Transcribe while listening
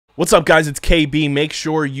What's up, guys? It's KB. Make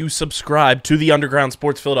sure you subscribe to the Underground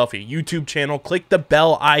Sports Philadelphia YouTube channel. Click the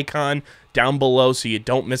bell icon down below so you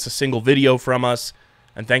don't miss a single video from us.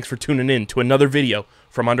 And thanks for tuning in to another video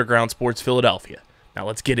from Underground Sports Philadelphia. Now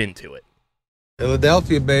let's get into it.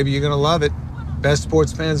 Philadelphia, baby, you're going to love it. Best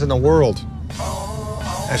sports fans in the world.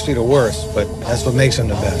 Actually, the worst, but that's what makes them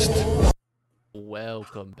the best.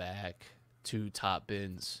 Welcome back to Top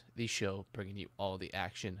Bins, the show bringing you all the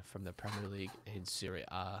action from the Premier League in Serie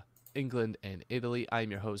A, England and Italy. I'm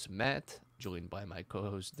your host, Matt, joined by my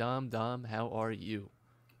co-host, Dom. Dom, how are you?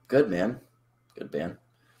 Good, man. Good, man.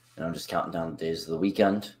 And I'm just counting down the days of the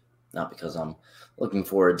weekend, not because I'm looking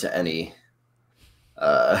forward to any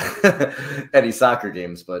any soccer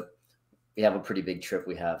games, but we have a pretty big trip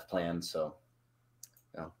we have planned, so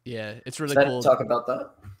yeah, it's really cool to talk about that.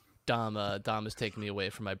 Dom is taking me away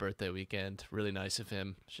for my birthday weekend. Really nice of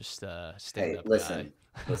him. Just stand up listen,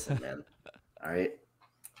 guy. Listen, man. All right.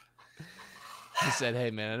 He said,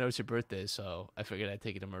 "Hey, man, I know it's your birthday, so I figured I'd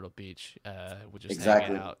take you to Myrtle Beach. We'll just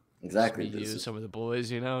Exactly. hang out, Exactly. just meet you, some of the boys,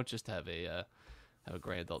 just have a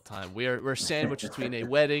grand adult time. We're sandwiched between a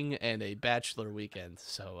wedding and a bachelor weekend,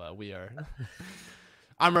 so we are.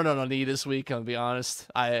 I'm running on E this week. I'm gonna be honest.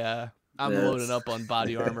 I'm loading up on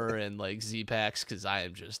body armor and like Z packs because I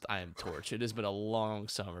am torched. It has been a long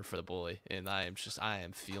summer for the boy, and I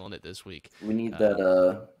am feeling it this week. We need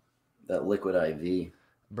that liquid IV.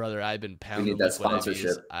 Brother, I've been pounding. We need that liquid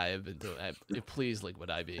sponsorship. IVs. I have been doing. Please,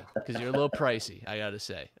 liquid IV, because you're a little pricey. I gotta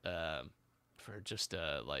say, for just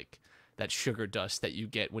like that sugar dust that you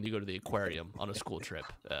get when you go to the aquarium on a school trip.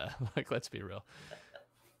 Like, let's be real.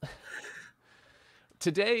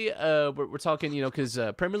 Today, we're talking, because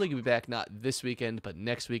Premier League will be back not this weekend, but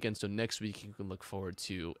next weekend. So next week, you can look forward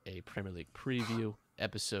to a Premier League preview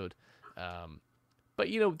episode. But,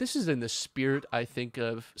 this is in the spirit, I think,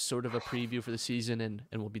 of sort of a preview for the season, and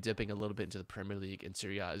we'll be dipping a little bit into the Premier League and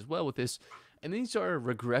Serie A as well with this. And these are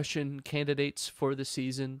regression candidates for the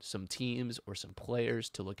season, some teams or some players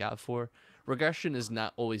to look out for. Regression is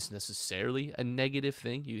not always necessarily a negative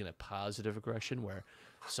thing. You get a positive regression where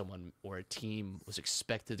someone or a team was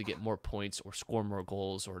expected to get more points or score more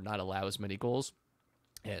goals or not allow as many goals.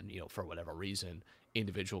 And, for whatever reason,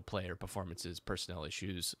 individual player performances, personnel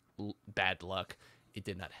issues, bad luck, it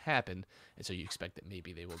did not happen. And so you expect that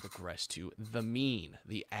maybe they will regress to the mean,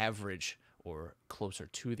 the average, or closer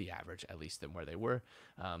to the average, at least than where they were.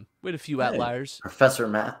 We had a few outliers. Professor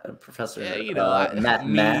Matt.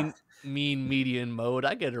 Mean median mode.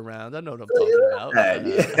 I get around. I know what I'm talking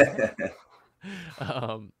about.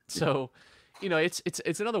 So,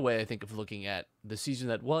 it's another way, I think, of looking at the season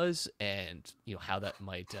that was and, how that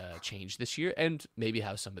might change this year and maybe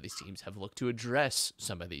how some of these teams have looked to address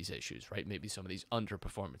some of these issues, right? Maybe some of these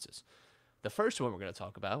underperformances. The first one we're going to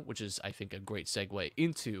talk about, which is, I think, a great segue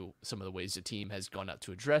into some of the ways the team has gone out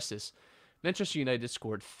to address this. Manchester United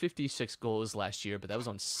scored 56 goals last year, but that was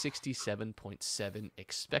on 67.7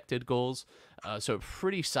 expected goals. So a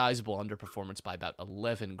pretty sizable underperformance by about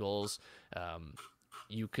 11 goals.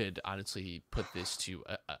 You could honestly put this to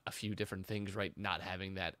a few different things, right? Not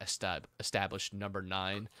having that established number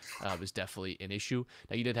 9 was definitely an issue.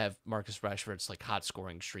 Now, you did have Marcus Rashford's hot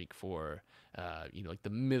scoring streak for the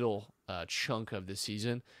middle chunk of the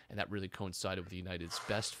season, and that really coincided with United's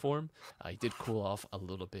best form. He did cool off a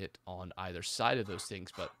little bit on either side of those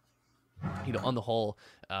things, but on the whole,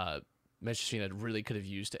 Manchester United really could have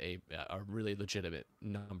used a really legitimate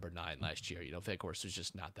number 9 last year. Weghorst was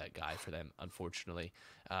just not that guy for them, unfortunately.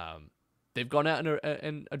 They've gone out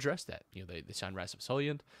and addressed that. They signed Rasmus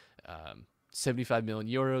Højlund. 75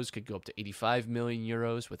 million euros could go up to 85 million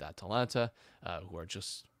euros with Atalanta, who are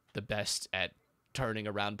just the best at turning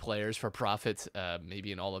around players for profit,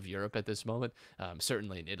 maybe in all of Europe at this moment.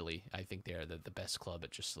 Certainly in Italy, I think they're the best club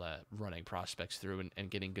at just running prospects through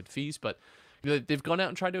and getting good fees. But they've gone out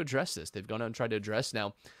and tried to address this. They've gone out and tried to address.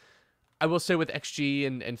 Now, I will say with XG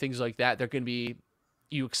and things like that, they're going to be,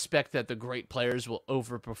 you expect that the great players will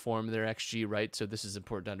overperform their XG, right? So this is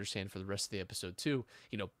important to understand for the rest of the episode too.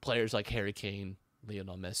 Players like Harry Kane,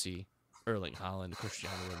 Lionel Messi, Erling Haaland,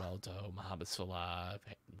 Cristiano Ronaldo, Mohamed Salah,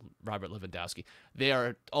 Robert Lewandowski, they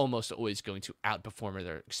are almost always going to outperform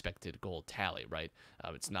their expected goal tally, right?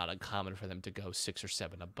 It's not uncommon for them to go 6 or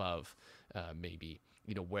 7 above maybe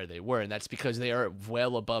where they were, and that's because they are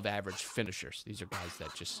well above average finishers. These are guys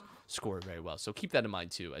that just score very well. So keep that in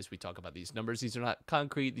mind too as we talk about these numbers. These are not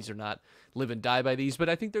concrete. These are not live and die by these, but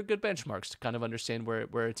I think they're good benchmarks to kind of understand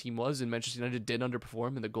where a team was. And Manchester United did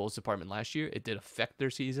underperform in the goals department last year. It did affect their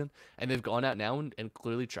season, and they've gone out now and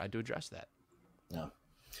clearly tried to address that. Yeah.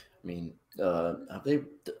 Have they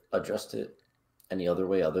addressed it any other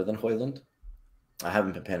way other than Højlund? I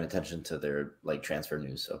haven't been paying attention to their like transfer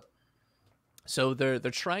news. So they're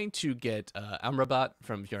trying to get Amrabat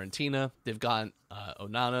from Fiorentina. They've got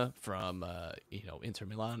Onana from Inter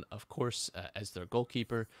Milan, of course, as their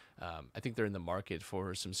goalkeeper. I think they're in the market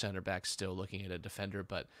for some center backs still, looking at a defender,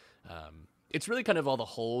 but it's really kind of all the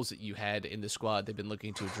holes that you had in the squad they've been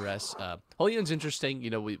looking to address. Holjan's interesting.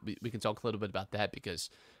 We can talk a little bit about that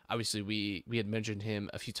because obviously we had mentioned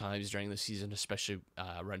him a few times during the season, especially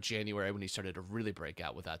around January when he started to really break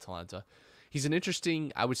out with Atalanta. He's an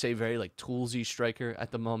interesting, I would say, very like toolsy striker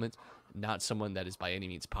at the moment. Not someone that is by any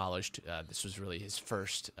means polished. This was really his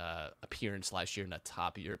first appearance last year in a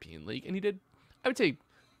top European league, and he did, I would say,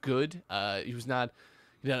 good.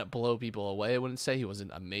 He didn't blow people away. I wouldn't say he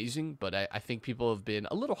wasn't amazing, but I think people have been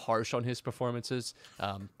a little harsh on his performances.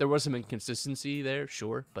 There was some inconsistency there,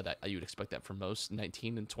 sure, but you would expect that from most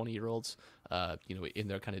 19 and 20-year-olds, in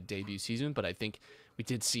their kind of debut season. But I think we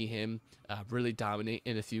did see him really dominate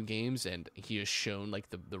in a few games, and he has shown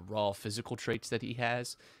like the raw physical traits that he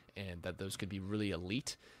has, and that those could be really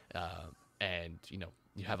elite.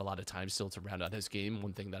 You have a lot of time still to round out his game.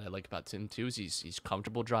 One thing that I like about Tim too is he's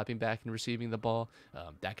comfortable dropping back and receiving the ball.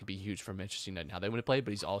 That could be huge for Manchester United and how they want to play,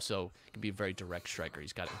 but he's also can be a very direct striker.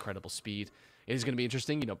 He's got incredible speed. It is going to be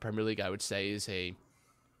interesting. Premier League, I would say, is a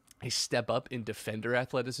step up in defender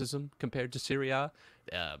athleticism compared to Serie A.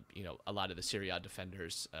 A lot of the Serie A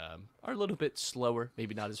defenders are a little bit slower,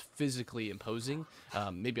 maybe not as physically imposing.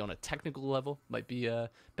 Maybe on a technical level, might be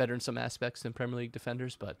better in some aspects than Premier League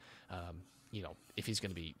defenders, but if he's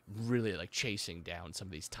going to be really like chasing down some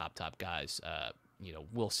of these top guys,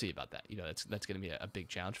 we'll see about that. That's going to be a big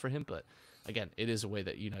challenge for him. But again, it is a way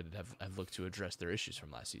that United have looked to address their issues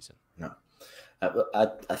from last season. No,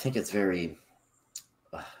 I think it's very.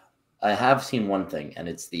 I have seen one thing, and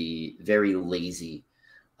it's the very lazy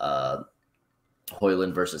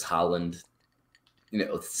Højlund versus Haaland,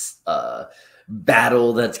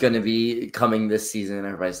 battle that's going to be coming this season.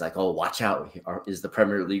 Everybody's like, "Oh, watch out! Is the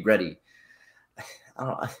Premier League ready?"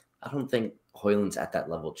 I don't think Højlund's at that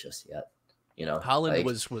level just yet. Haaland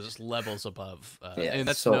was levels above, and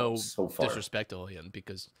that's so disrespect to Højlund,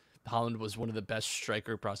 because Haaland was one of the best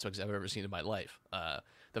striker prospects I've ever seen in my life.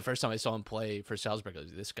 The first time I saw him play for Salzburg, I was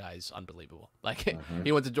like, this guy's unbelievable. Like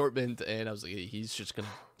he went to Dortmund, and I was like, he's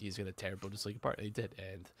gonna tear Bundesliga apart. And he did,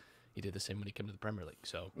 and he did the same when he came to the Premier League.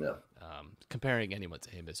 So comparing anyone to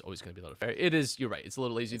him is always going to be a little fair. It is. You're right. It's a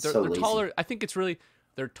little lazy. They're lazy. Taller. I think it's really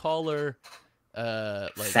they're taller.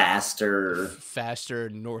 Faster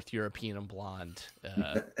North European and blonde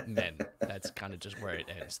men. That's kind of just where it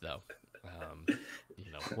ends, though.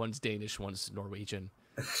 One's Danish, one's Norwegian.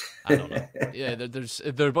 I don't know. Yeah,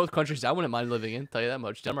 they're both countries I wouldn't mind living in. Tell you that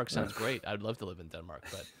much. Denmark sounds great. I'd love to live in Denmark,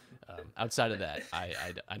 but outside of that,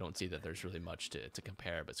 I don't see that there's really much to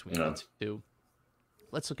compare between the two.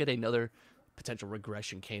 Let's look at another potential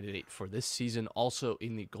regression candidate for this season, also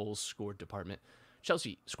in the goals scored department.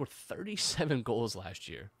 Chelsea scored 37 goals last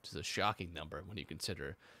year, which is a shocking number when you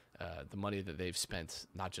consider the money that they've spent,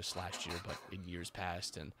 not just last year, but in years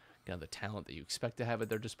past, and kind of the talent that you expect to have at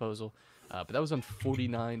their disposal. But that was on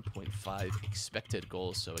 49.5 expected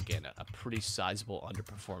goals. So again, a pretty sizable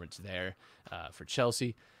underperformance there for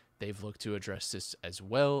Chelsea. They've looked to address this as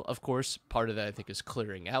well. Of course, part of that I think is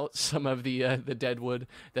clearing out some of the deadwood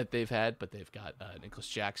that they've had, but they've got Nicholas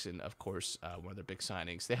Jackson, of course, one of their big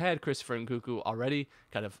signings. They had Christopher Nkunku already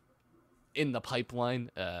kind of in the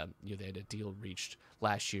pipeline. They had a deal reached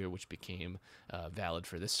last year, which became valid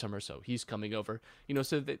for this summer, so he's coming over.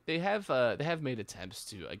 So they have made attempts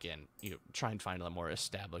to again, try and find a more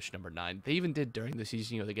established number 9. They even did during the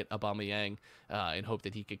season. They get Aubameyang in hope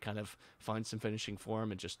that he could kind of find some finishing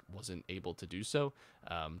form, and just wasn't able to do so.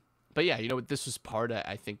 But yeah, this was part,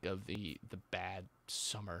 I think, of the bad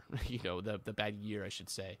summer. The bad year, I should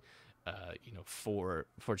say. For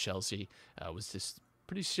Chelsea was this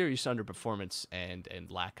pretty serious underperformance and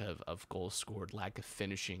lack of goals scored, lack of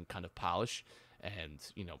finishing kind of polish,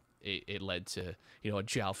 and it led to a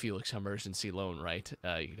João Felix emergency loan, right?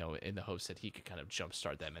 In the hopes that he could kind of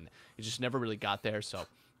jumpstart them, and it just never really got there. So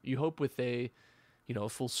you hope with a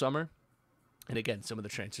full summer, and again some of the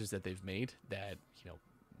transfers that they've made, that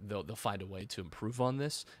they'll find a way to improve on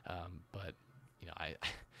this. But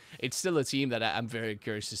it's still a team that I'm very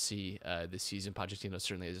curious to see this season. Pochettino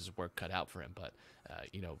certainly has his work cut out for him, but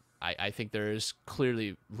I think there is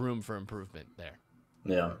clearly room for improvement there.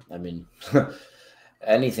 Yeah, I mean,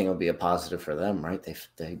 anything will be a positive for them, right?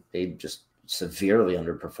 They just severely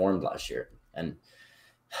underperformed last year, and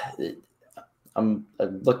I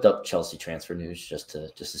looked up Chelsea transfer news just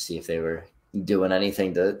to see if they were doing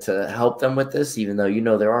anything to help them with this, even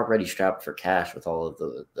though they're already strapped for cash with all of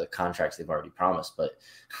the contracts they've already promised. But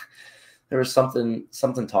there was something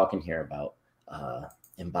talking here about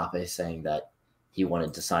Mbappe saying that he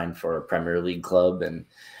wanted to sign for a Premier League club, and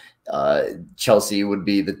Chelsea would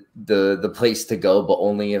be the place to go, but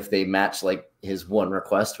only if they match like his one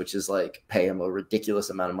request, which is like pay him a ridiculous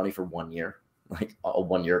amount of money for 1 year, like a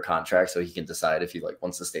 1 year contract, so he can decide if he like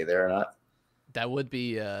wants to stay there or not. That would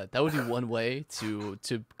be one way to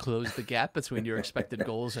close the gap between your expected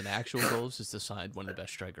goals and actual goals, is to sign one of the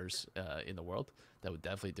best strikers in the world. That would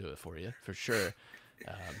definitely do it for you, for sure.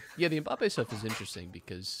 Yeah, the Mbappe stuff is interesting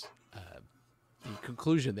because the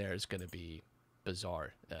conclusion there is going to be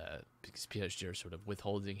bizarre because PSG are sort of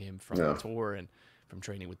withholding him from the tour and from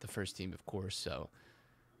training with the first team, of course. So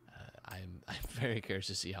I'm very curious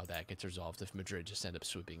to see how that gets resolved if Madrid just end up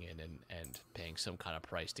swooping in and paying some kind of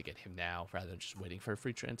price to get him now rather than just waiting for a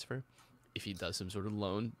free transfer. If he does some sort of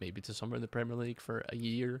loan, maybe to somewhere in the Premier League for a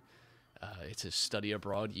year, it's a study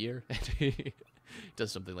abroad year, and he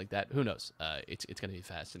does something like that. Who knows? It's going to be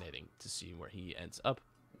fascinating to see where he ends up.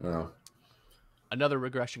 Another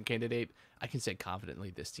regression candidate, I can say confidently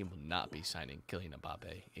this team will not be signing Kylian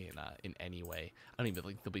Mbappe in any way. I don't even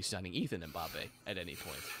think they'll be signing Ethan Mbappe at any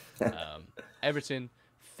point. Everton,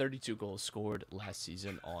 32 goals scored last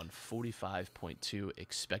season on 45.2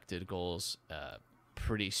 expected goals.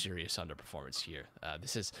 Pretty serious underperformance here.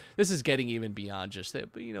 This is getting even beyond just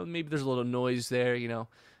that, but maybe there's a little noise there.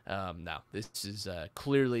 Now this is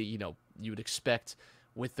clearly you would expect,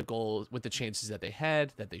 with the chances that they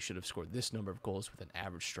had, that they should have scored this number of goals with an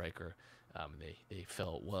average striker. They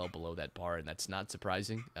fell well below that bar, and that's not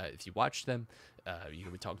surprising. If you watch them,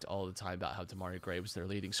 we talked all the time about how Demarai Gray was their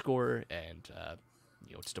leading scorer, and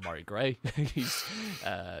it's Demarai Gray. He's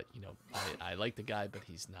I like the guy, but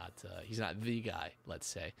he's not the guy, let's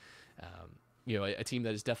say. A team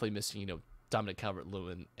that is definitely missing Dominic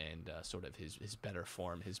Calvert-Lewin and sort of his better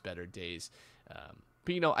form, his better days.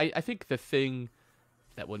 But I think the thing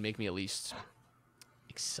that would make me at least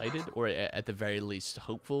excited, or at the very least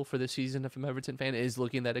hopeful for this season if I'm an Everton fan, is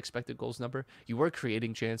looking at that expected goals number. You were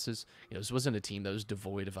creating chances. this wasn't a team that was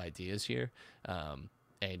devoid of ideas here.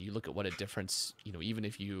 And you look at what a difference, even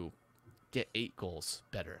if you get 8 goals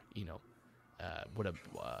better, what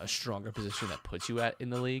a stronger position that puts you at in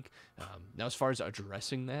the league. Now, as far as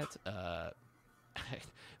addressing that,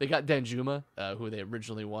 they got Danjuma, who they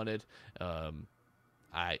originally wanted.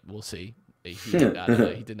 We'll see. He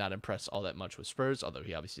did not impress all that much with Spurs, although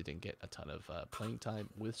he obviously didn't get a ton of playing time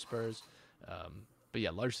with Spurs. But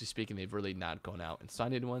yeah, largely speaking, they've really not gone out and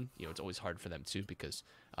signed anyone. It's always hard for them too, because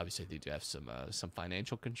obviously they do have some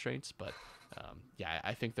financial constraints. But yeah,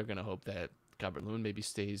 I think they're going to hope that Calvert-Lewin maybe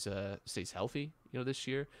stays healthy, this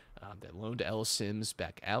year. That loaned Ellis Sims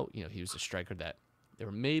back out. He was a striker that they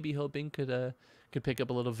were maybe hoping could pick up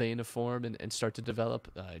a little vein of form and start to develop.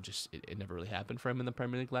 It never really happened for him in the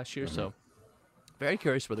Premier League last year. So very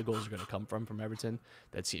curious where the goals are going to come from Everton.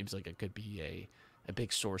 That seems like it could be a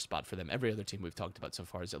big sore spot for them. Every other team we've talked about so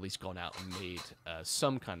far has at least gone out and made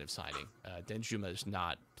some kind of signing. Danjuma is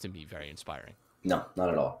not, to me, very inspiring. No, not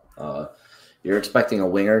at all. You're expecting a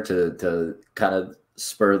winger to kind of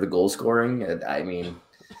spur the goal scoring. I mean,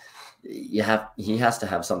 he has to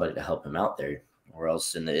have somebody to help him out there, or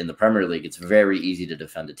else in the Premier League, it's very easy to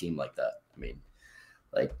defend a team like that. I mean,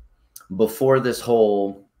 like before this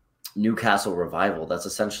whole Newcastle revival, that's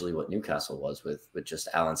essentially what Newcastle was with just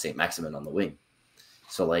Alan St-Maximin on the wing.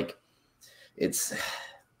 So like,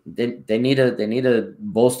 they need to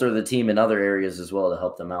bolster the team in other areas as well to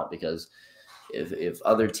help them out, because if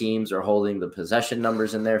other teams are holding the possession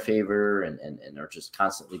numbers in their favor and are just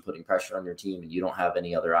constantly putting pressure on your team, and you don't have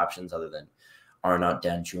any other options other than Arnaut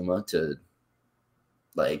Danjuma to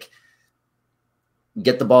like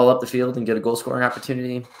get the ball up the field and get a goal scoring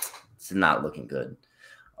opportunity, it's not looking good.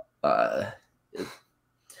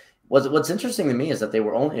 What's interesting to me is that they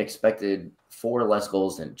were only expected 4 less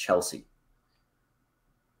goals than Chelsea.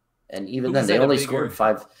 And even then, they only scored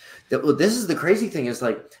 5. This is the crazy thing, is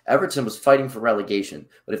like Everton was fighting for relegation,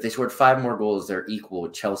 but if they scored 5 more goals, they're equal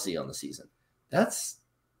with Chelsea on the season. That's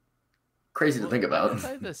crazy to think about.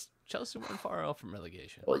 This Chelsea weren't far off from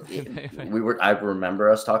relegation. Well, I remember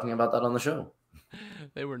us talking about that on the show.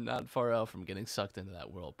 They were not far out from getting sucked into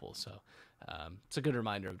that whirlpool. So it's a good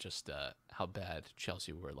reminder of just how bad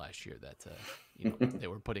Chelsea were last year. That they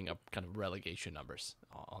were putting up kind of relegation numbers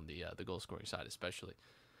on the goal scoring side, especially.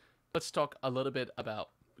 Let's talk a little bit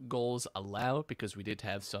about goals allowed, because we did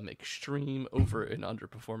have some extreme over and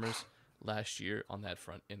underperformers last year on that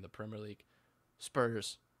front in the Premier League.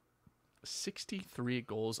 Spurs, 63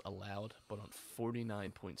 goals allowed, but on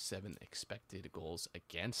 49.7 expected goals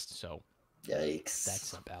against. So yikes.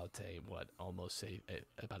 that's about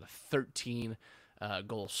about a 13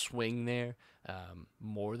 goal swing there,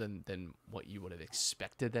 more than what you would have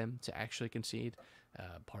expected them to actually concede.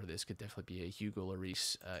 Part of this could definitely be a Hugo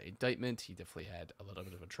Lloris indictment. He definitely had a little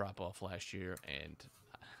bit of a drop-off last year, and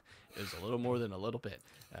it was a little more than a little bit,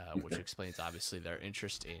 which explains, obviously, their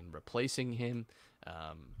interest in replacing him.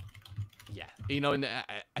 Yeah, and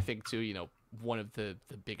I think, too, one of the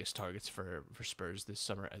biggest targets for Spurs this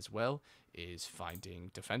summer as well is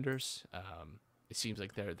finding defenders. It seems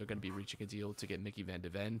like they're going to be reaching a deal to get Mickey Van de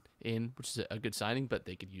Ven in, which is a good signing, but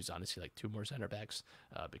they could use, honestly, like 2 more center backs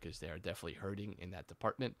because they are definitely hurting in that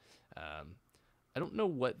department. I don't know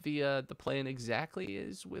what the plan exactly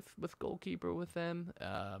is with goalkeeper with them.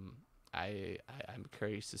 I'm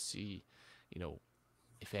curious to see,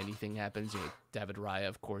 if anything happens. David Raya,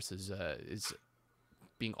 of course, is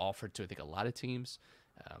being offered to, I think, a lot of teams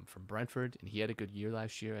from Brentford, and he had a good year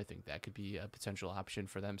last year. I think that could be a potential option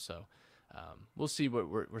for them. So we'll see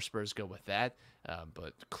where Spurs go with that.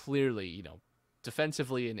 But clearly,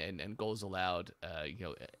 defensively and goals allowed,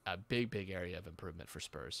 a big area of improvement for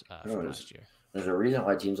Spurs from last year. There's a reason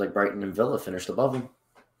why teams like Brighton and Villa finished above them.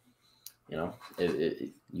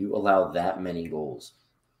 You allow that many goals,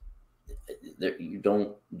 you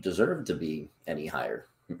don't deserve to be any higher.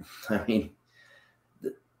 I mean,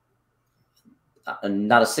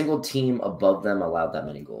 not a single team above them allowed that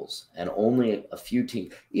many goals, and only a few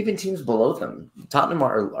teams, even teams below them. Tottenham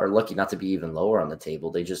are lucky not to be even lower on the table.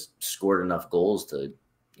 They just scored enough goals to,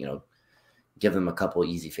 give them a couple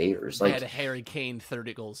easy favors. They had a Harry Kane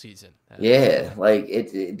 30-goal season. Yeah,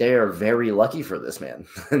 they are very lucky for this man.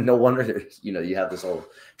 No wonder, you have this whole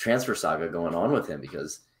transfer saga going on with him,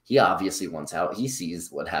 because he obviously wants out. He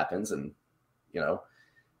sees what happens, and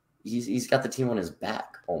he's got the team on his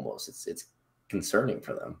back almost. It's concerning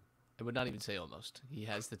for them. I would not even say almost. He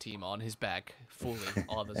has the team on his back fully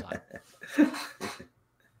all the time.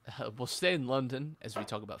 We'll stay in London as we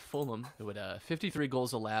talk about Fulham, who had 53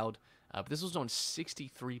 goals allowed. But this was on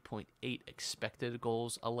 63.8 expected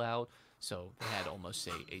goals allowed. So they had almost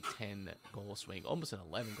a 10-goal swing, almost an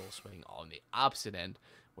 11-goal swing on the opposite end,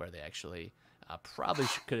 where they actually probably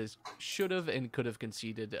should have and could have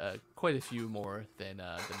conceded quite a few more than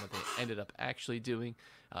what they ended up actually doing.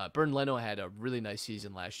 Bernd Leno had a really nice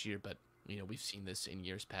season last year, but we've seen this in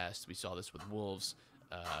years past. We saw this with Wolves,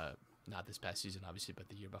 not this past season, obviously, but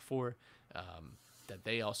the year before. That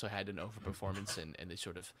they also had an overperformance, and they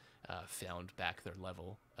sort of found back their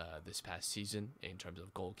level this past season in terms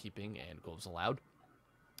of goalkeeping and goals allowed.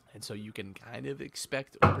 And so you can kind of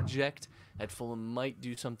expect or project that Fulham might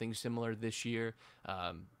do something similar this year.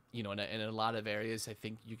 In a lot of areas, I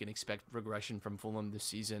think you can expect regression from Fulham this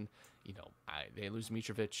season. They lose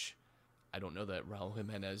Mitrovic. I don't know that Raul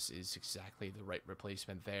Jimenez is exactly the right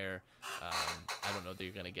replacement there. I don't know that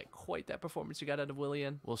you're going to get quite that performance you got out of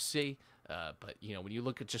Willian. We'll see. But when you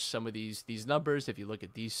look at just some of these numbers, if you look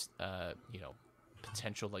at these,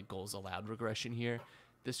 potential goals allowed regression here,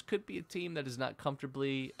 this could be a team that is not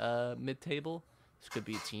comfortably mid-table. This could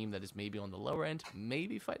be a team that is maybe on the lower end,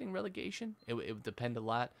 maybe fighting relegation. It would depend a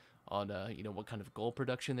lot on what kind of goal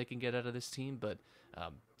production they can get out of this team. But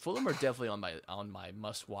Fulham are definitely on my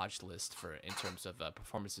must-watch list in terms of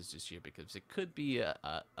performances this year, because it could be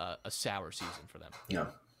a sour season for them. Yeah,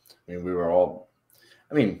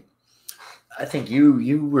 I think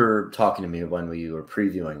you were talking to me when we were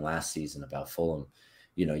previewing last season about Fulham.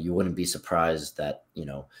 You wouldn't be surprised that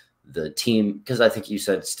the team, because I think you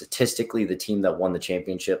said statistically the team that won the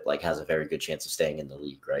championship has a very good chance of staying in the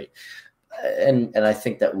league, right? And I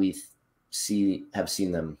think that we have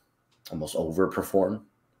seen them almost overperform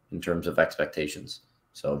in terms of expectations.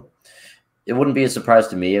 So it wouldn't be a surprise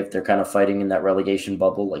to me if they're kind of fighting in that relegation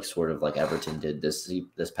bubble, sort of like Everton did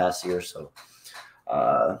this past year. So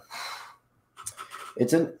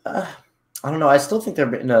it's I don't know. I still think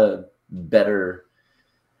they're in a better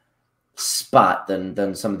spot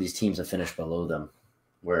than some of these teams that finished below them,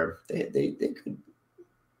 where they could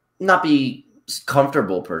not be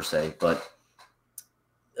comfortable per se, but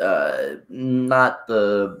not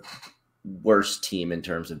the worst team in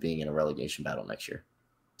terms of being in a relegation battle next year.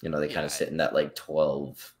 They kind of sit in that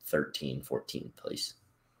 12, 13, 14 place.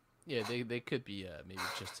 Yeah, they could be maybe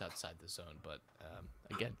just outside the zone, but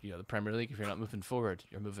again, the Premier League, if you're not moving forward,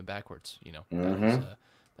 you're moving backwards.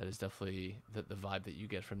 That is definitely the vibe that you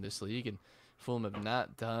get from this league. And Fulham have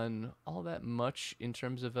not done all that much in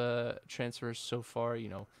terms of transfers so far.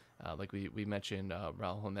 Like we mentioned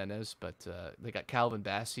Raul Jimenez, but they got Calvin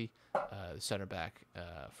Bassey, the center back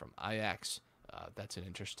from Ajax, that's an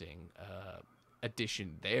interesting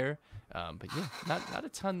addition there. But yeah, not a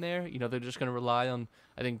ton there. They're just going to rely on,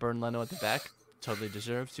 I think, Bernd Leno at the back. Totally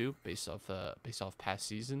deserved too, based off past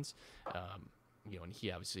seasons. And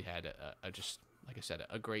he obviously had just like I said,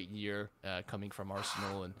 a great year coming from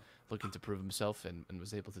Arsenal and looking to prove himself, and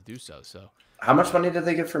was able to do so. So, how much money did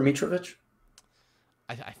they get for Mitrovic?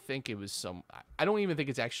 I think it was I don't even think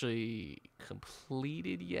it's actually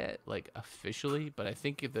completed yet, like officially, but I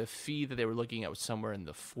think the fee that they were looking at was somewhere in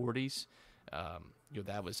the 40s.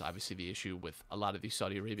 That was obviously the issue with a lot of these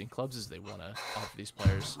Saudi Arabian clubs, is they want to offer these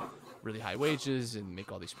players really high wages and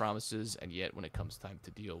make all these promises, and yet when it comes time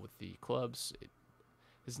to deal with the clubs, it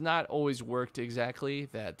has not always worked exactly.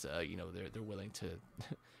 That they're willing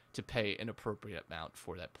to pay an appropriate amount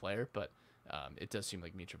for that player, but it does seem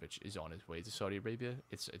like Mitrovic is on his way to Saudi Arabia.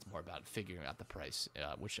 It's more about figuring out the price,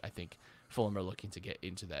 which I think Fulham are looking to get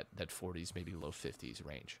into that 40s, maybe low 50s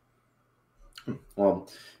range. Well,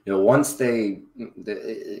 once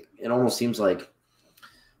it almost seems like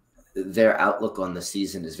their outlook on the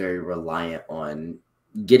season is very reliant on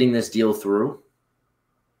getting this deal through,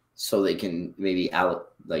 so they can maybe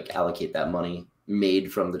allocate that money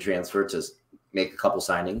made from the transfer to make a couple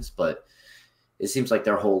signings. But it seems like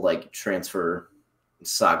their whole transfer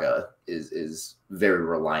saga is very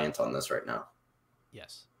reliant on this right now.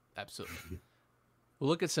 Yes, absolutely. We'll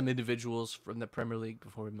look at some individuals from the Premier League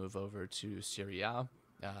before we move over to SerieA.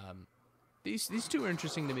 These two are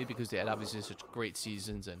interesting to me because they had obviously such great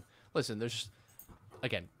seasons. And listen, there's,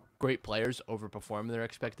 again, great players overperform their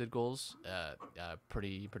expected goals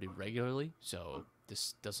pretty regularly. So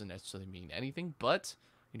this doesn't necessarily mean anything. But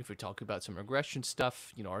if we talk about some regression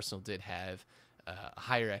stuff, Arsenal did have a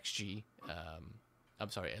higher XG. A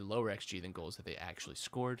lower XG than goals that they actually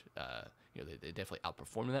scored. They definitely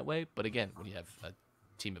outperformed in that way. But again, when you have a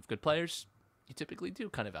team of good players, you typically do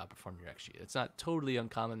kind of outperform your XG. It's not totally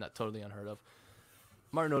uncommon, not totally unheard of.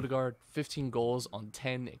 Martin Odegaard, 15 goals on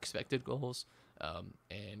 10 expected goals.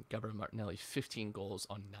 And Gabriel Martinelli, 15 goals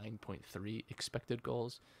on 9.3 expected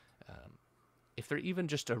goals. If they're even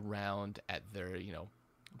just around at their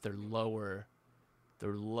lower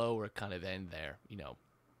kind of end there,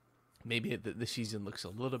 maybe the season looks a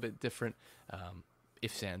little bit different.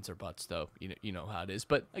 Ifs, ands, or buts, though, you know how it is.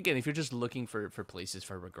 But again, if you're just looking for places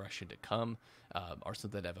for regression to come,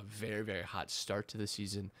 Arsenal did have a very, very hot start to the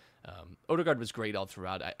season. Odegaard was great all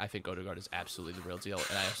throughout. I think Odegaard is absolutely the real deal,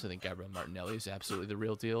 and I also think Gabriel Martinelli is absolutely the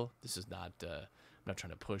real deal. This is not I'm not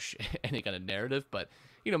trying to push any kind of narrative, but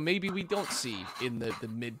maybe we don't see in the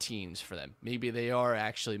mid-teens for them. Maybe they are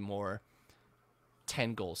actually more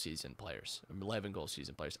 10-goal season players, 11-goal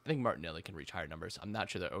season players. I think Martinelli can reach higher numbers. I'm not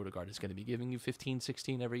sure that Odegaard is going to be giving you 15,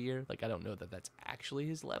 16 every year. I don't know that that's actually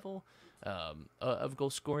his level of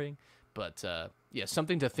goal scoring. But,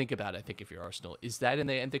 something to think about, I think, if you're Arsenal, is that, and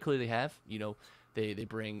they clearly have. They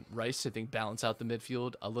bring Rice, I think, balance out the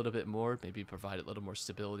midfield a little bit more, maybe provide a little more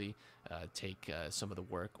stability, take some of the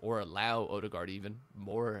work, or allow Odegaard even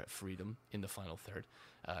more freedom in the final third.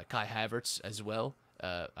 Kai Havertz as well,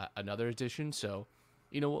 another addition. So,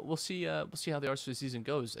 we'll see how the Arsenal season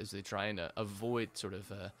goes as they try and avoid sort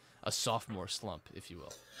of a sophomore slump, if you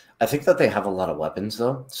will. I think that they have a lot of weapons,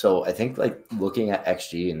 though. So I think looking at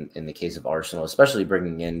XG in the case of Arsenal, especially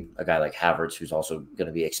bringing in a guy like Havertz, who's also going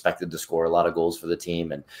to be expected to score a lot of goals for the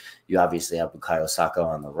team, and you obviously have Bukayo Saka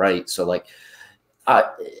on the right. So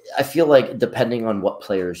I feel like depending on what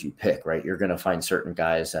players you pick, right, you're going to find certain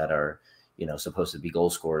guys that are supposed to be goal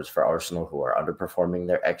scorers for Arsenal who are underperforming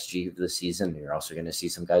their XG this season. You're also going to see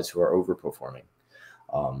some guys who are overperforming.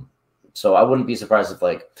 So I wouldn't be surprised if,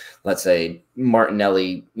 let's say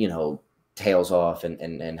Martinelli, tails off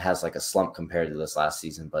and has a slump compared to this last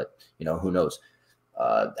season. But, who knows?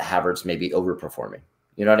 Havertz may be overperforming.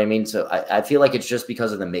 You know what I mean? So I feel like it's just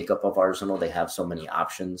because of the makeup of Arsenal. They have so many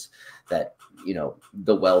options that,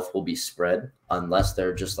 the wealth will be spread unless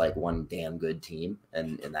they're just one damn good team.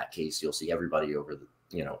 And in that case, you'll see everybody over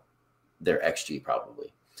their XG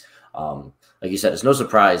probably. Like you said, it's no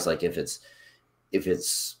surprise, if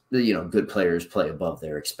it's good players play above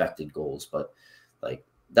their expected goals, but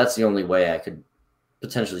that's the only way I could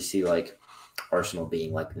potentially see Arsenal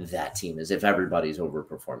being that team, is if everybody's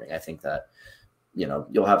overperforming. I think that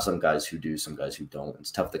you'll have some guys who do, some guys who don't.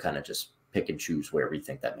 It's tough to kind of just pick and choose where we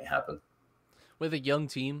think that may happen. With a young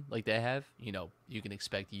team like they have, you can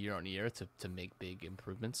expect year on year to make big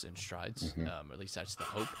improvements and strides. Or at least that's the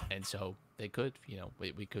hope. And so they could,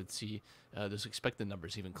 we could see those expected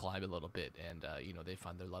numbers even climb a little bit, and they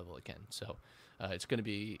find their level again. So it's going to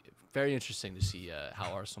be very interesting to see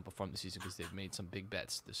how Arsenal perform this season, because they've made some big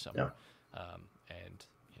bets this summer, and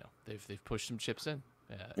they've pushed some chips in.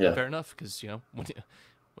 Yeah. Fair enough, because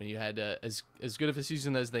when you had as good of a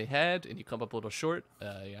season as they had, and you come up a little short,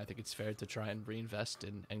 I think it's fair to try and reinvest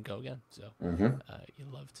and go again. So you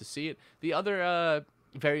love to see it. The other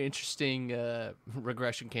very interesting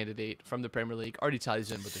regression candidate from the Premier League already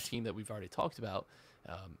ties in with the team that we've already talked about,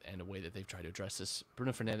 and a way that they've tried to address this.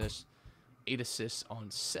 Bruno Fernandes, 8 assists on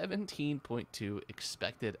 17.2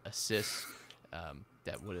 expected assists.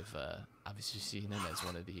 That would have obviously seen him as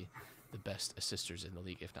one of the best assisters in the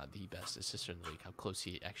league, if not the best assister in the league. How close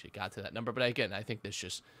he actually got to that number. But again, I think this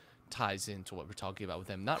just ties into what we're talking about with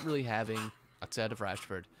him not really having, outside of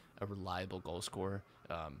Rashford, a reliable goal scorer.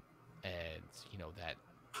 And that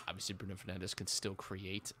obviously Bruno Fernandes can still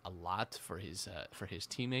create a lot for his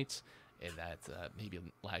teammates, and that maybe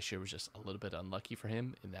last year was just a little bit unlucky for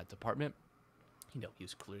him in that department. He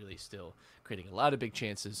was clearly still creating a lot of big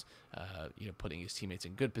chances, putting his teammates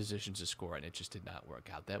in good positions to score, and it just did not work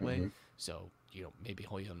out that way. So, maybe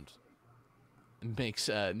Højlund makes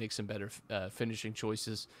some better finishing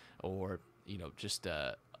choices, or, just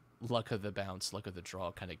luck of the bounce, luck of the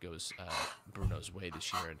draw kind of goes Bruno's way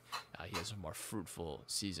this year, and he has a more fruitful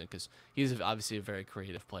season, because he's obviously a very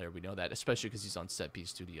creative player. We know that, especially because he's on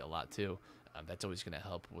set-piece duty a lot, too. That's always going to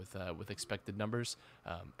help with expected numbers.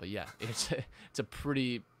 But yeah, it's a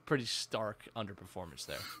pretty stark underperformance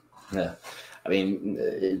there. Yeah, I mean,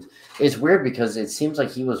 it's weird because it seems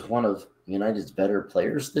like he was one of United's better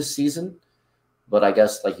players this season, but I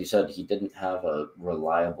guess, like you said, he didn't have a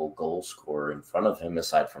reliable goal scorer in front of him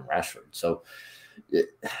aside from Rashford. So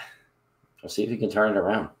we'll see if he can turn it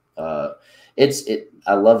around. I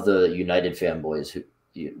love the United fanboys who.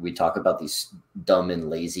 We talk about these dumb and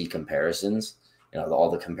lazy comparisons,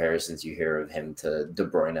 all the comparisons you hear of him to De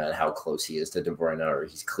Bruyne and how close he is to De Bruyne, or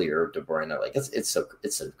he's clear of De Bruyne. Like it's so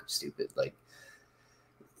stupid. Like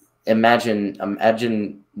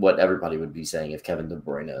imagine what everybody would be saying if Kevin De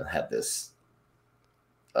Bruyne had this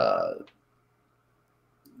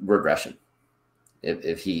regression,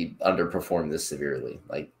 if he underperformed this severely,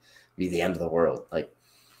 like be the end of the world. Like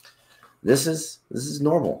this is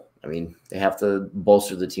normal. I mean, they have to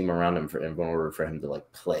bolster the team around him in order for him to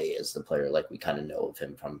play as the player like we kind of know of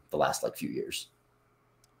him from the last few years.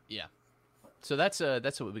 Yeah. So that's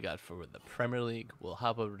what we got for the Premier League. We'll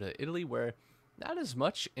hop over to Italy, where not as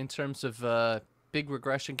much in terms of big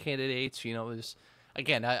regression candidates.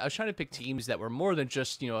 Again, I was trying to pick teams that were more than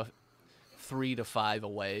just 3 to 5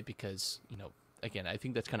 away, because again, I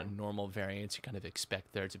think that's kind of normal variance. You kind of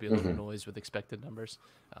expect there to be a little noise with expected numbers.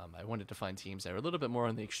 I wanted to find teams that are a little bit more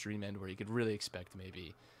on the extreme end, where you could really expect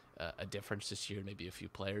maybe a difference this year, maybe a few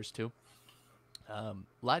players too.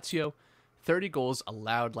 Lazio, 30 goals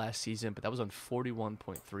allowed last season, but that was on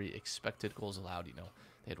 41.3 expected goals allowed.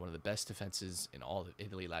 They had one of the best defenses in all of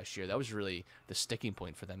Italy last year. That was really the sticking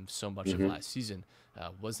point for them so much of last season,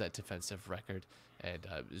 was that defensive record. And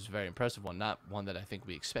it was a very impressive one, not one that I think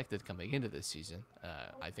we expected coming into this season.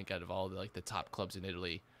 I think out of all the top clubs in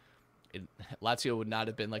Italy, Lazio would not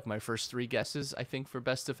have been my first 3 guesses, I think, for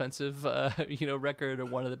best defensive record, or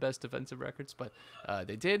one of the best defensive records. But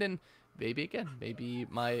they did, and maybe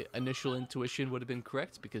my initial intuition would have been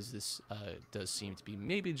correct, because this does seem to be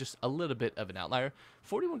maybe just a little bit of an outlier.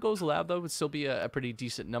 41 goals allowed, though, would still be a pretty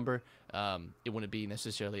decent number. It wouldn't be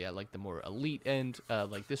necessarily at the more elite end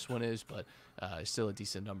like this one is, but still a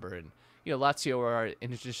decent number. And Lazio are an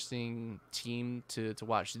interesting team to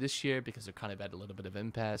watch this year, because they're kind of at a little bit of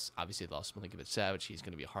impasse. Obviously, they lost Milinkovic-Savic. He's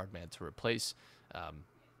going to be a hard man to replace.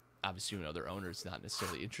 Obviously, their owner's not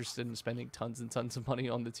necessarily interested in spending tons and tons of money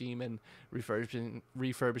on the team and refurbishing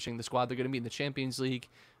the squad. They're going to be in the Champions League.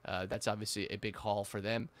 That's obviously a big haul for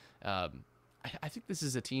them. I think this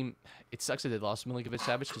is a team. It sucks that they lost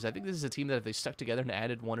Milinkovic-Savic, because I think this is a team that if they stuck together and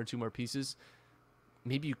added 1 or 2 more pieces,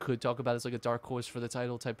 maybe you could talk about it as a dark horse for the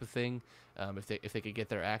title type of thing, if they could get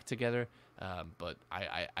their act together. But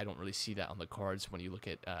I don't really see that on the cards when you look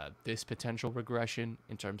at this potential regression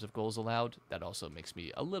in terms of goals allowed. That also makes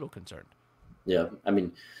me a little concerned. Yeah, I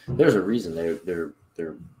mean, there's a reason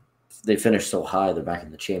they finished so high. They're back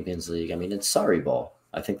in the Champions League. I mean, it's Sarri ball.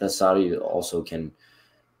 I think that Sarri also can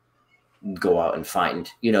go out and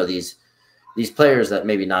find these players that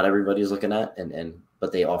maybe not everybody's looking at,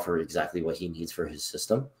 but they offer exactly what he needs for his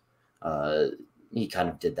system. He kind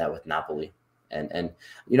of did that with Napoli. And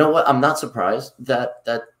you know what? I'm not surprised that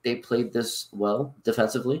they played this well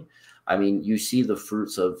defensively. I mean, you see the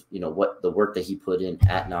fruits of, what the work that he put in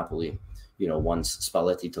at Napoli, once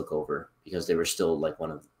Spalletti took over, because they were still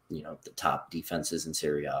one of, the top defenses in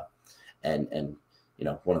Serie A. And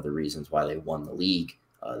one of the reasons why they won the league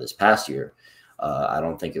this past year. I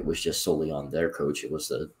don't think it was just solely on their coach. It was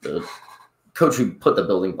the coach who put the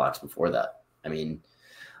building blocks before that. I mean,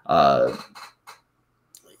 Sarri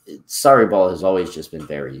ball has always just been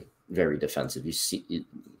very, very defensive. You see,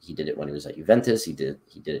 he did it when he was at Juventus. He did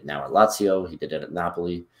it now at Lazio. He did it at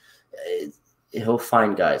Napoli. He'll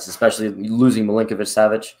find guys, especially losing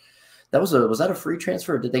Milinkovic-Savic. Was that a free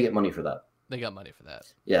transfer, or did they get money for that? They got money for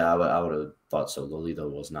that. Yeah, I would have thought so. Lolito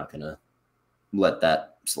was not going to let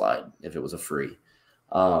that slide if it was a free.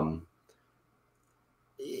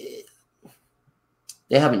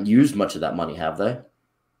 They haven't used much of that money, have they?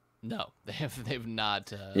 No, they've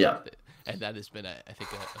not. Yeah. And that has been, I think,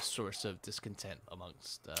 a source of discontent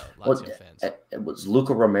amongst Lazio fans. Was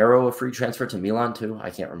Luca Romero a free transfer to Milan too? I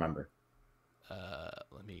can't remember.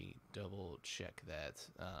 Let me double check that.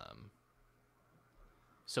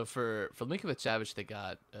 So for Milinkovic-Savic, they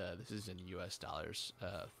got this is in U.S. dollars,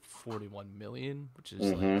 $41 million, which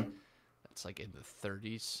is that's like in the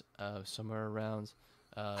 30s, somewhere around.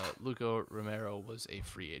 Luca Romero was a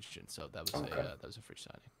free agent, so that was a free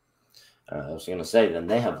signing. I was going to say, then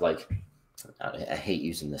they have like, I hate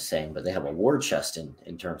using this saying, but they have a war chest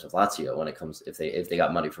in terms of Lazio when it comes if they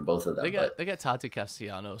got money for both of them. They got Tati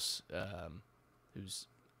Castellanos, who's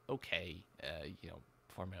okay,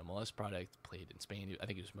 former MLS product, played in Spain. I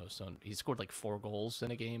think he was most known. He scored like 4 goals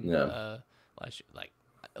in a game last year. Like,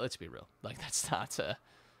 let's be real, like that's not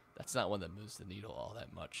one that moves the needle all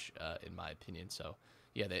that much, in my opinion. So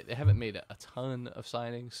yeah, they haven't made a ton of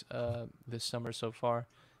signings this summer so far.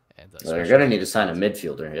 And they're going to need to sign a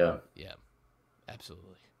midfielder, Yeah,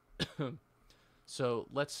 absolutely. So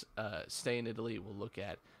let's stay in Italy. We'll look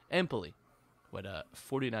at Empoli, with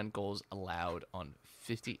 49 goals allowed on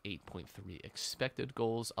 58.3 expected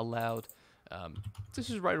goals allowed. This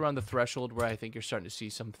is right around the threshold where I think you're starting to see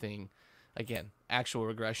something, again, actual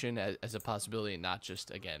regression as a possibility, and not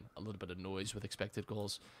just, again, a little bit of noise with expected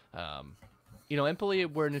goals. Empoli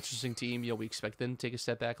were an interesting team. We expect them to take a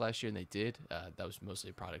step back last year, and they did. That was mostly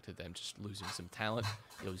a product of them just losing some talent.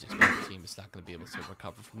 You always expect the team is not going to be able to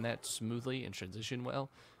recover from that smoothly and transition well.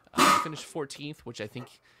 They finished 14th, which I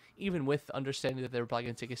think, even with understanding that they were probably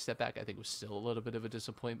going to take a step back, I think was still a little bit of a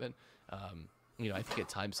disappointment. I think at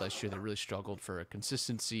times last year they really struggled for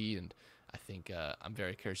consistency, and I think I'm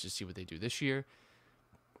very curious to see what they do this year.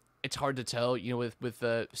 It's hard to tell, with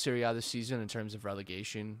the SerieA this season in terms of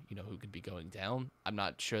relegation, who could be going down. I'm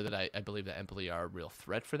not sure that I believe that Empoli are a real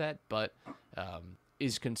threat for that, but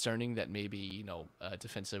is concerning that maybe,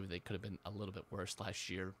 defensively they could have been a little bit worse last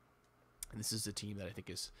year. And this is a team that I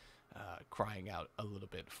think is crying out a little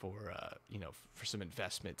bit for, for some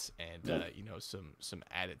investment and, some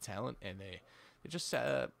added talent. And they just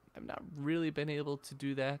have not really been able to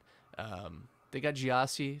do that. They got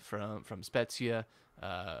Giassi from Spezia,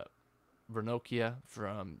 Ranocchia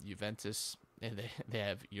from Juventus, and they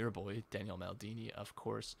have your boy Daniel Maldini, of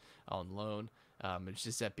course, on loan. And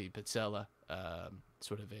Giuseppe Pizzella,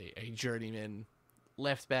 sort of a journeyman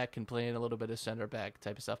left back, and playing a little bit of center back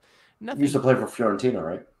type of stuff. Nothing. Used to play for Fiorentina,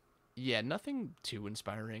 right? Yeah, nothing too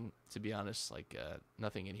inspiring, to be honest. Like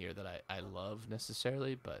nothing in here that I love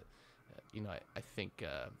necessarily, but I think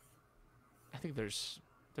there's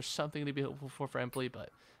something to be hopeful for Empoli, but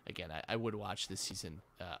again, I would watch this season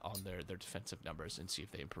on their defensive numbers and see if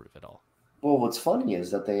they improve at all. Well, what's funny is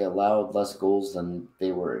that they allowed less goals than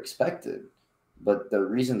they were expected, but the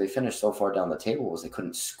reason they finished so far down the table was they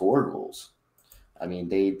couldn't score goals. I mean,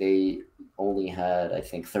 they only had, I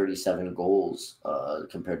think, 37 goals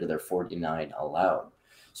compared to their 49 allowed.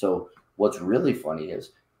 So what's really funny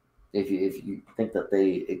is if you think that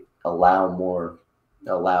they allow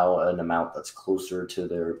an amount that's closer to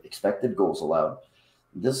their expected goals allowed,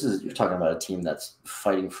 you're talking about a team that's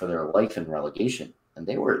fighting for their life in relegation, and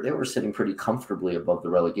they were sitting pretty comfortably above the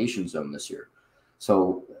relegation zone this year.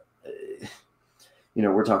 So,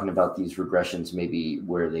 we're talking about these regressions maybe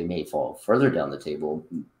where they may fall further down the table.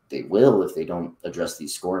 They will if they don't address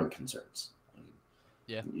these scoring concerns.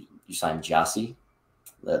 Yeah, you sign Giassi,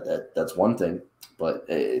 that's one thing, but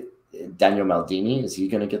Daniel Maldini, is he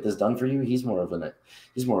going to get this done for you? He's more of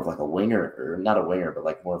like a winger, or not a winger, but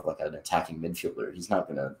like more of like an attacking midfielder. He's not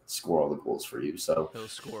going to score all the goals for you. So he'll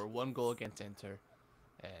score 1 goal against Inter,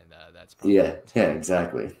 and that's probably yeah,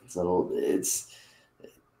 exactly. So it's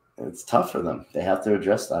tough for them. They have to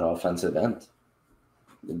address that offensive end.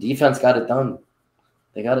 The defense got it done.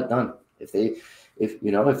 They got it done. If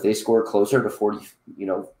they score closer to 40,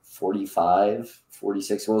 45,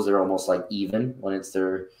 46 goals, they're almost like even when it's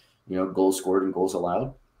their goals scored and goals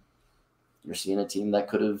allowed. You're seeing a team that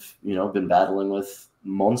could have, been battling with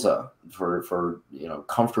Monza for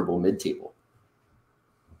comfortable mid-table.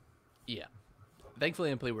 Yeah.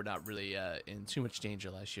 Thankfully, Empoli were not really in too much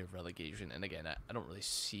danger last year of relegation. And again, I don't really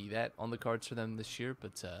see that on the cards for them this year,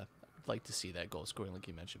 but like to see that goal scoring, like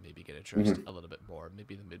you mentioned, maybe get addressed a little bit more.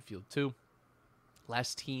 Maybe the midfield too.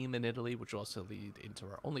 Last team in Italy, which will also lead into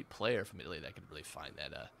our only player from Italy that could really find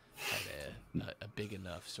that had a big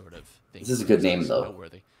enough sort of thing. This is a good name, though.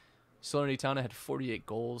 Noteworthy. Salernitana had 48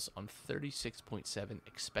 goals on 36.7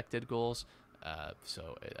 expected goals.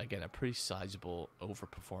 So, again, a pretty sizable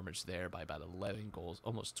overperformance there by about 11 goals,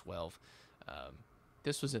 almost 12.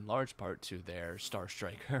 This was in large part to their star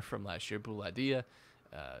striker from last year, Buladia.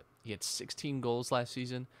 He had 16 goals last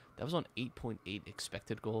season. That was on 8.8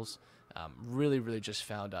 expected goals. Really just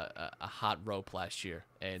found a hot rope last year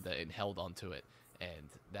and held onto it. And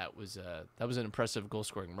that was an impressive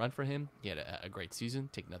goal-scoring run for him. He had a great season,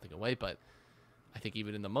 take nothing away. But I think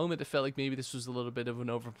even in the moment, it felt like maybe this was a little bit of an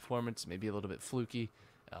overperformance, maybe a little bit fluky.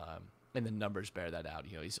 And the numbers bear that out.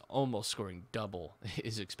 He's almost scoring double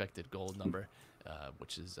his expected goal number,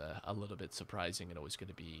 which is a little bit surprising and always going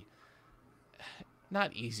to be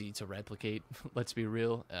not easy to replicate, let's be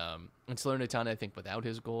real. And Salernitana, I think, without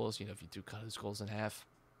his goals, if you do cut his goals in half,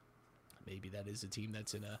 maybe that is a team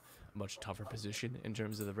that's in a much tougher position in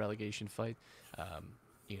terms of the relegation fight.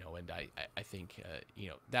 And I think,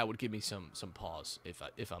 that would give me some pause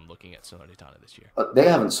if I'm looking at Salernitana this year. They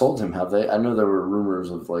haven't sold him, have they? I know there were rumors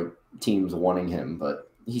of teams wanting him, but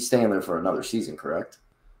he's staying there for another season, correct?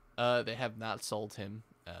 They have not sold him.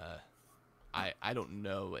 I don't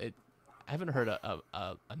know. I haven't heard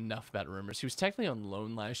enough about rumors. He was technically on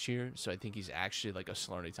loan last year, so I think he's actually a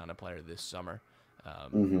Salernitana player this summer.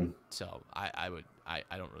 So I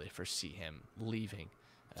don't really foresee him leaving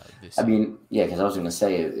this season. I mean, yeah, because I was going to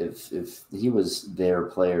say if he was their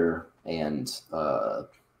player and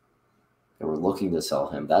they were looking to sell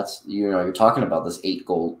him, that's you're talking about this 8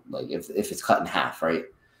 goal, if it's cut in half, right?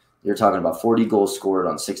 You're talking about 40 goals scored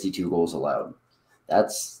on 62 goals allowed.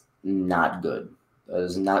 That's not good. That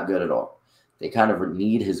is not good at all. They kind of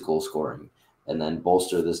need his goal scoring and then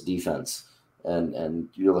bolster this defense. And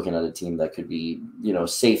you're looking at a team that could be,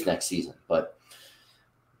 safe next season. But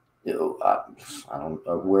I don't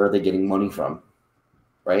know, where are they getting money from?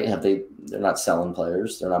 Right? They're not selling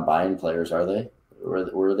players. They're not buying players, are they?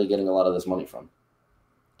 Where are they getting a lot of this money from?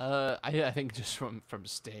 I think just from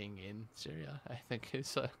staying in Serie. I think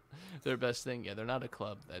is their best thing. Yeah, they're not a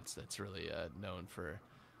club that's really known for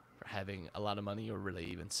having a lot of money or really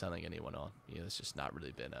even selling anyone on. It's just not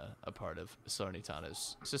really been a part of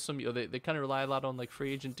Salernitana's system. They kind of rely a lot on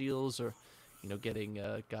free agent deals or getting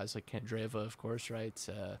guys like Candreva, of course, right?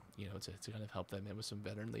 To kind of help them in with some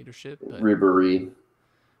veteran leadership. But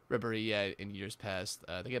Ribéry, yeah, in years past,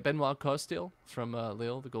 they get Benoit Costil from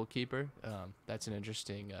Lille, the goalkeeper. That's an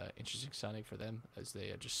interesting signing for them as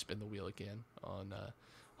they just spin the wheel again on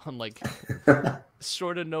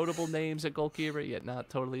sort of notable names at goalkeeper, yet not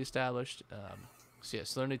totally established. So yeah,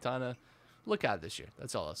 Salernitana, look out this year.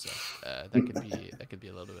 That's all I'll say. That could be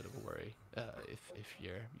a little bit of a worry if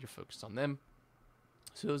you're focused on them.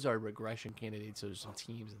 So those are regression candidates. Those are some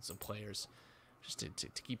teams and some players just to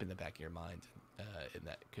keep in the back of your mind, and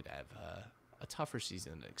that could have a tougher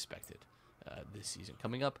season than expected this season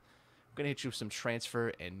coming up. I'm gonna hit you with some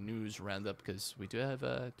transfer and news roundup because we do have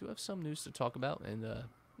some news to talk about and.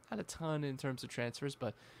 Not a ton in terms of transfers,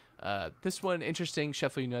 but this one interesting.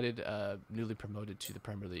 Sheffield United, newly promoted to the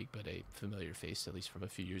Premier League, but a familiar face at least from a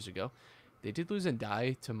few years ago. They did lose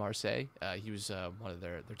Ndiaye to Marseille. He was one of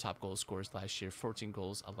their top goal scorers last year, 14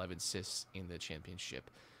 goals, 11 assists in the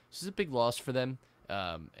championship. This is a big loss for them,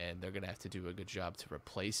 and they're going to have to do a good job to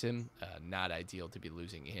replace him. Not ideal to be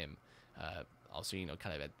losing him. Also,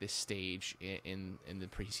 kind of at this stage in the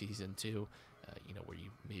preseason too. Where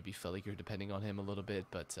you maybe felt like you're depending on him a little bit,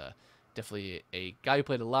 but definitely a guy who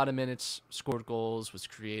played a lot of minutes, scored goals, was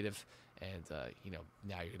creative, and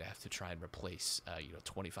now you're gonna have to try and replace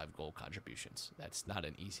 25 goal contributions. That's not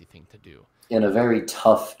an easy thing to do in a very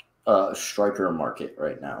tough striker market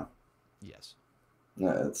right now. Yes.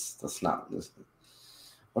 No, that's not.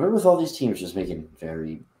 What are with all these teams just making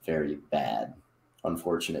very, very bad,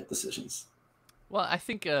 unfortunate decisions? Well, I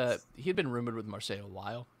think he had been rumored with Marseille a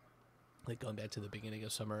while. Going back to the beginning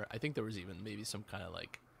of summer, I think there was even maybe some kind of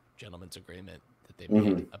gentleman's agreement that they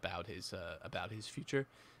made about his future.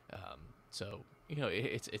 So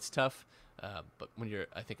it's tough, but when you're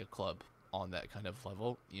I think a club on that kind of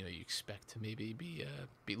level, you expect to maybe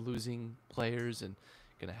be losing players and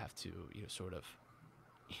gonna have to sort of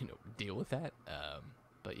deal with that.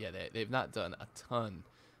 But yeah, they've not done a ton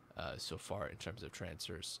so far in terms of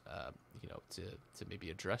transfers, to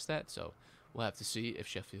maybe address that. So. We'll have to see if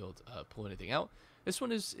Sheffield pull anything out. This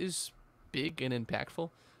one is big and impactful.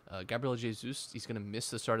 Gabriel Jesus, he's going to miss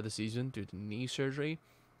the start of the season due to knee surgery.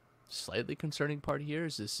 slightly concerning part here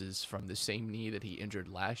is this is from the same knee that he injured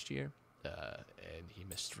last year, and he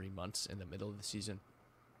missed 3 months in the middle of the season.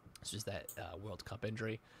 This is that World Cup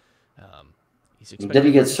injury. Did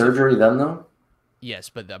he get surgery then, though? Yes,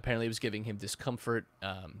 but apparently it was giving him discomfort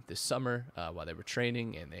this summer while they were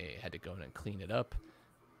training, and they had to go in and clean it up.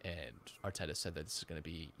 And Arteta said that this is going to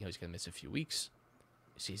be, he's going to miss a few weeks.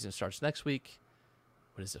 Season starts next week.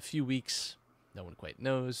 What is a few weeks? No one quite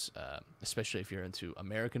knows, especially if you're into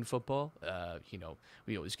American football.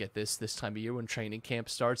 We always get this time of year when training camp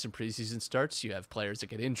starts and preseason starts. You have players that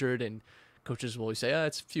get injured, and coaches will always say,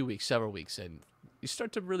 it's a few weeks, several weeks. And you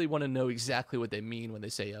start to really want to know exactly what they mean when they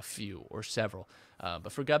say a few or several.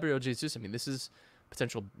 But for Gabriel Jesus, this is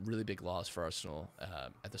potential really big loss for Arsenal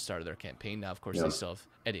at the start of their campaign. Now, of course, they still have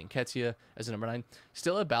Eddie Nketiah as a number 9.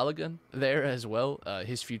 Still have Balogun there as well.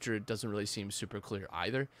 His future doesn't really seem super clear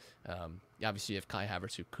either. Obviously, you have Kai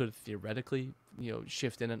Havertz, who could theoretically,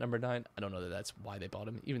 shift in at number 9. I don't know that that's why they bought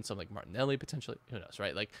him. Even something like Martinelli, potentially. Who knows,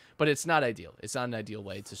 right? But it's not ideal. It's not an ideal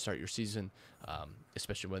way to start your season,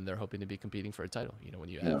 especially when they're hoping to be competing for a title. When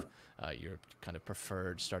you have your kind of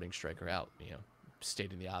preferred starting striker out,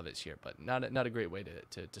 stating the obvious here, but not a great way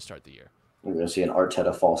to start the year. We're going to see an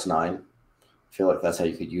Arteta false 9. I feel like that's how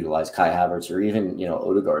you could utilize Kai Havertz or even,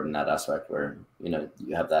 Odegaard in that aspect where,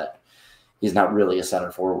 you have that. He's not really a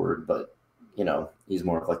center forward, but, he's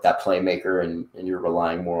more of like that playmaker and you're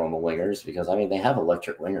relying more on the wingers because, they have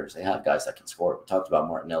electric wingers. They have guys that can score. We talked about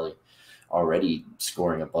Martinelli already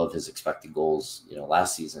scoring above his expected goals,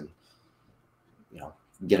 last season.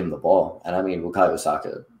 Get him the ball. And Bukayo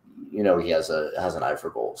Saka, he has an eye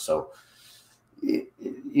for goals. So,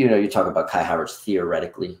 you talk about Kai Havertz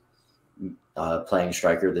theoretically playing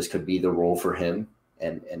striker. This could be the role for him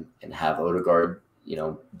and have Odegaard,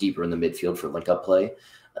 deeper in the midfield for link-up play.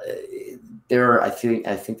 I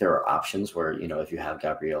think there are options where, if you have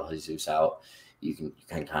Gabriel Jesus out, you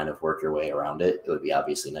can kind of work your way around it. It would be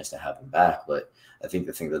obviously nice to have him back, but I think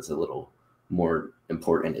the thing that's a little more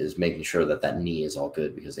important is making sure that knee is all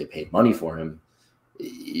good because they paid money for him.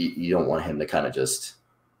 You don't want him to kind of just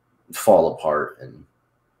fall apart and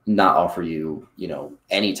not offer you,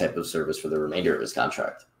 any type of service for the remainder of his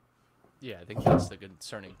contract. Yeah, I think that's the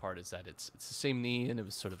concerning part is that it's the same knee and it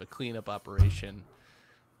was sort of a cleanup operation.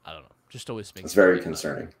 I don't know. Just always makes it's very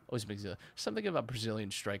concerning. Always makes something about Brazilian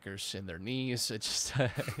strikers and their knees. It just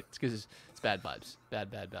it's because it's bad vibes,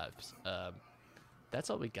 bad vibes. That's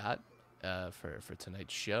all we got for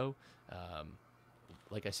tonight's show.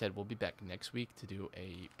 Like I said, we'll be back next week to do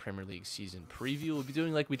a Premier League season preview. We'll be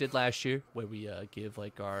doing like we did last year, where we give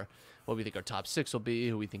like what we think our top 6 will be,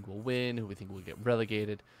 who we think will win, who we think will get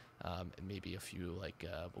relegated, and maybe a few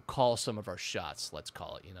we'll call some of our shots. Let's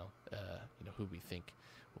call it, who we think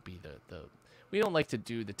will be the. We don't like to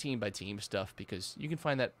do the team by team stuff because you can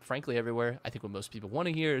find that frankly everywhere. I think what most people want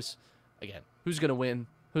to hear is, again, who's going to win,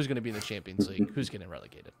 who's going to be in the Champions League, who's getting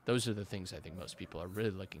relegated. Those are the things I think most people are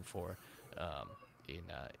really looking for.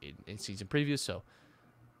 In season previews, so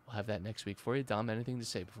we'll have that next week for you. Dom, anything to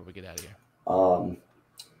say before we get out of here?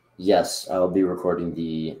 Yes, I'll be recording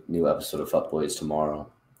the new episode of Fuck Boys tomorrow.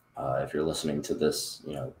 If you're listening to this,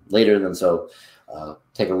 later than so,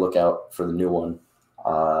 take a look out for the new one.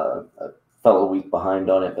 I fell a week behind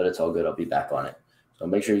on it, but it's all good. I'll be back on it. So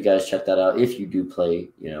make sure you guys check that out. If you do play,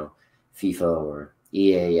 FIFA or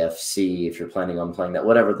EAFC, if you're planning on playing that,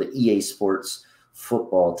 whatever the EA Sports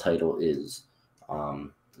football title is,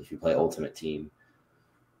 if you play Ultimate Team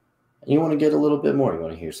and you want to get a little bit more, you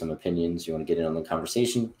want to hear some opinions, you want to get in on the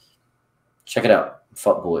conversation, check it out.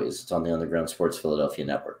 Fuck Boys. It's on the Underground Sports Philadelphia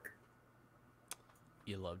Network.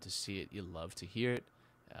 You love to see it. You love to hear it.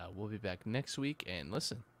 We'll be back next week, and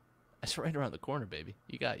listen, that's right around the corner, baby.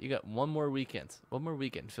 You got one more weekend.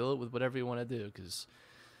 Fill it with whatever you want to do, because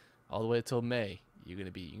all the way until May, you're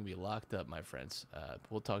gonna be locked up, my friends.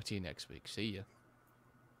 We'll talk to you next week. See ya.